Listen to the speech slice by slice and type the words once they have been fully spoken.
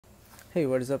Hey,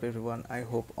 what is up everyone? I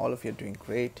hope all of you are doing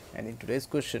great, and in today's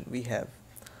question we have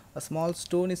a small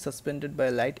stone is suspended by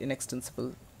a light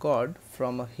inextensible cord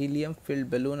from a helium filled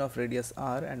balloon of radius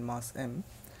r and mass m.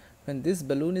 When this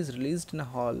balloon is released in a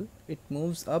hall, it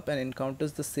moves up and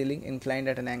encounters the ceiling inclined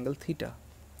at an angle theta.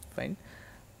 Fine.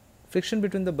 Friction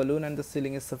between the balloon and the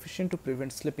ceiling is sufficient to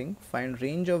prevent slipping. Find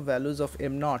range of values of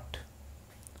m naught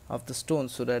of the stone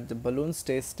so that the balloon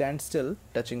stays standstill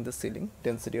touching the ceiling.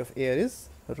 Density of air is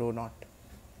rho naught.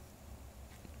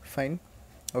 Fine.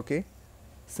 Okay,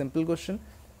 simple question.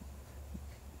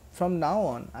 From now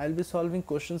on I'll be solving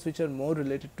questions which are more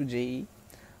related to JEE.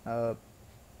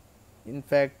 In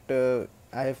fact, I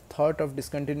have thought of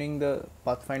discontinuing the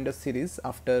Pathfinder series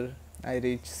after I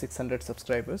reach 600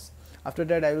 subscribers. After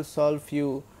that I will solve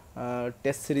few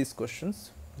test series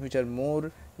questions which are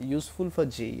more useful for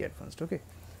JEE advanced. Okay,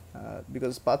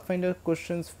 because Pathfinder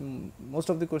questions, most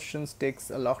of the questions takes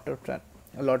a lot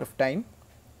of time.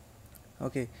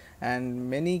 Okay,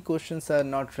 and many questions are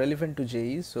not relevant to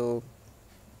JEE, so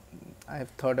I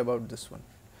have thought about this one.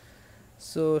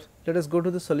 So let us go to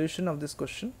the solution of this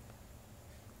question.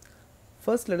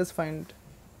 First let us find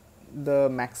the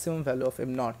maximum value of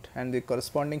m naught, and the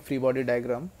corresponding free body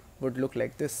diagram would look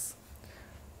like this.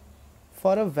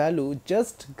 For a value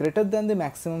just greater than the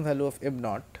maximum value of m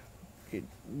naught,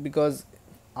 because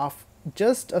of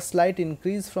just a slight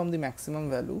increase from the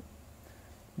maximum value,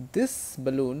 this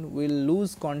balloon will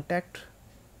lose contact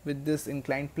with this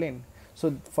inclined plane.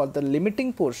 So for the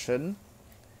limiting portion,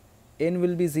 n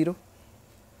will be 0,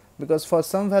 because for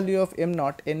some value of m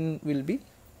naught n will be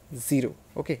 0.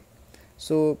 Okay,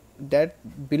 so that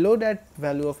below that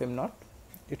value of m naught,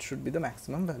 it should be the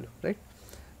maximum value, right?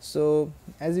 So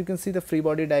as you can see the free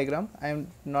body diagram, I am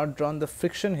not drawn the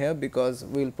friction here because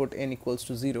we will put n equals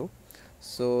to 0.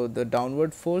 So the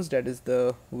downward force, that is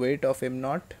the weight of m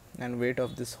naught and weight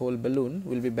of this whole balloon,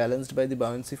 will be balanced by the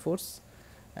buoyancy force,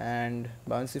 and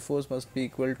buoyancy force must be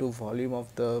equal to volume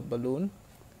of the balloon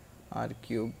r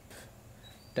cube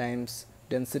times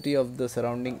density of the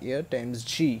surrounding air times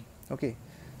g. Okay,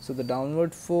 so the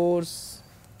downward force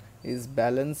is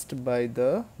balanced by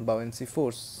the buoyancy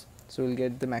force, so we will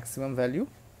get the maximum value,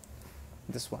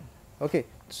 this one. Okay,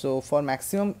 so for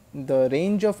maximum the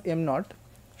range of m naught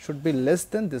should be less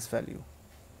than this value.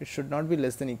 It should not be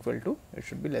less than equal to, it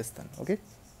should be less than. Okay,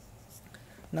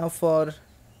 now for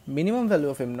minimum value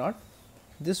of m naught,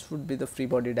 this would be the free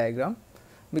body diagram,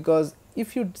 because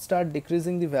if you start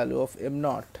decreasing the value of m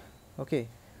naught, okay,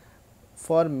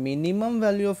 for minimum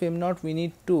value of m naught we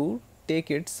need to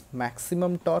take its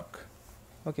maximum torque.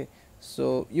 Okay,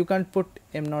 so you can't put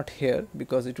m naught here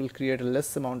because it will create a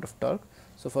less amount of torque.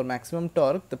 So for maximum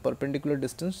torque the perpendicular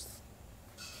distance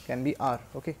can be r.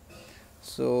 Okay,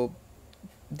 so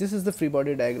this is the free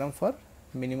body diagram for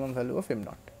minimum value of m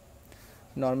naught.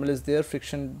 Normal is there,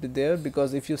 friction there,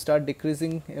 because if you start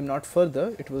decreasing m naught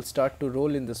further, it will start to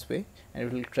roll in this way and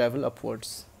it will travel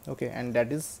upwards. Okay, and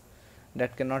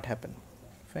that cannot happen.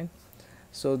 Fine.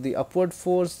 So the upward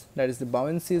force, that is the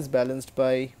buoyancy, is balanced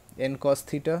by n cos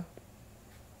theta,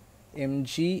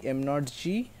 mg m naught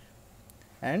g,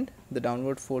 and the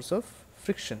downward force of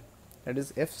friction, that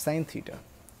is f sin theta.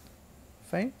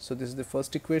 Fine. So this is the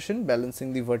first equation,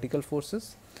 balancing the vertical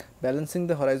forces. Balancing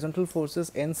the horizontal forces,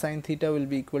 n sin theta will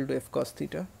be equal to f cos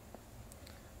theta.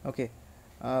 Okay,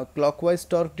 clockwise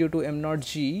torque due to m naught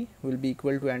g will be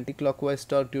equal to anti-clockwise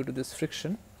torque due to this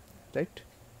friction, right?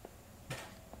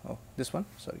 Oh, this one,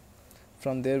 sorry.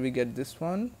 From there we get this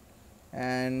one,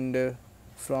 and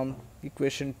from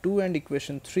equation 2 and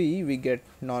equation 3 we get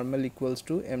normal equals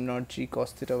to m naught g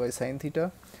cos theta by sin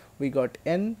theta. We got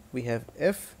n, we have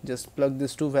f, just plug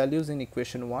these two values in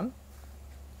equation 1.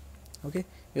 Okay,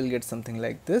 you will get something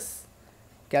like this.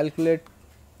 Calculate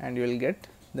and you will get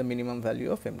the minimum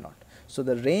value of m naught. So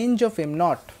the range of m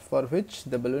naught for which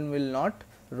the balloon will not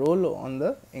roll on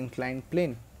the inclined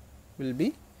plane will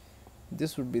be,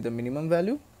 this would be the minimum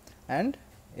value, and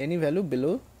any value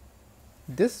below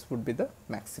this would be the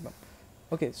maximum.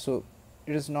 Okay, so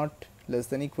it is not less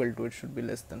than equal to, it should be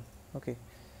less than. Okay,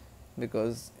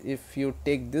 because if you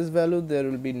take this value there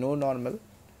will be no normal,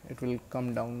 it will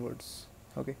come downwards.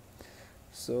 Okay,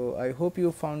 so I hope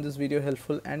you found this video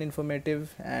helpful and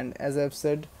informative, and as I have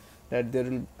said that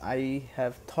I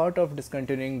have thought of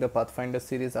discontinuing the Pathfinder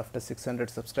series after 600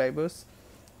 subscribers.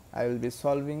 I will be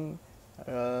solving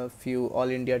a few all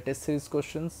India test series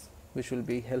questions which will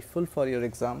be helpful for your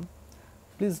exam.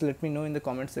 Please let me know in the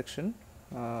comment section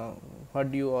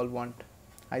what do you all want.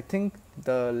 I think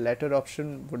the latter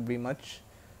option would be much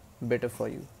better for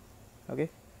you. Okay,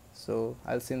 so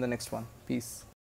I'll see you in the next one. Peace.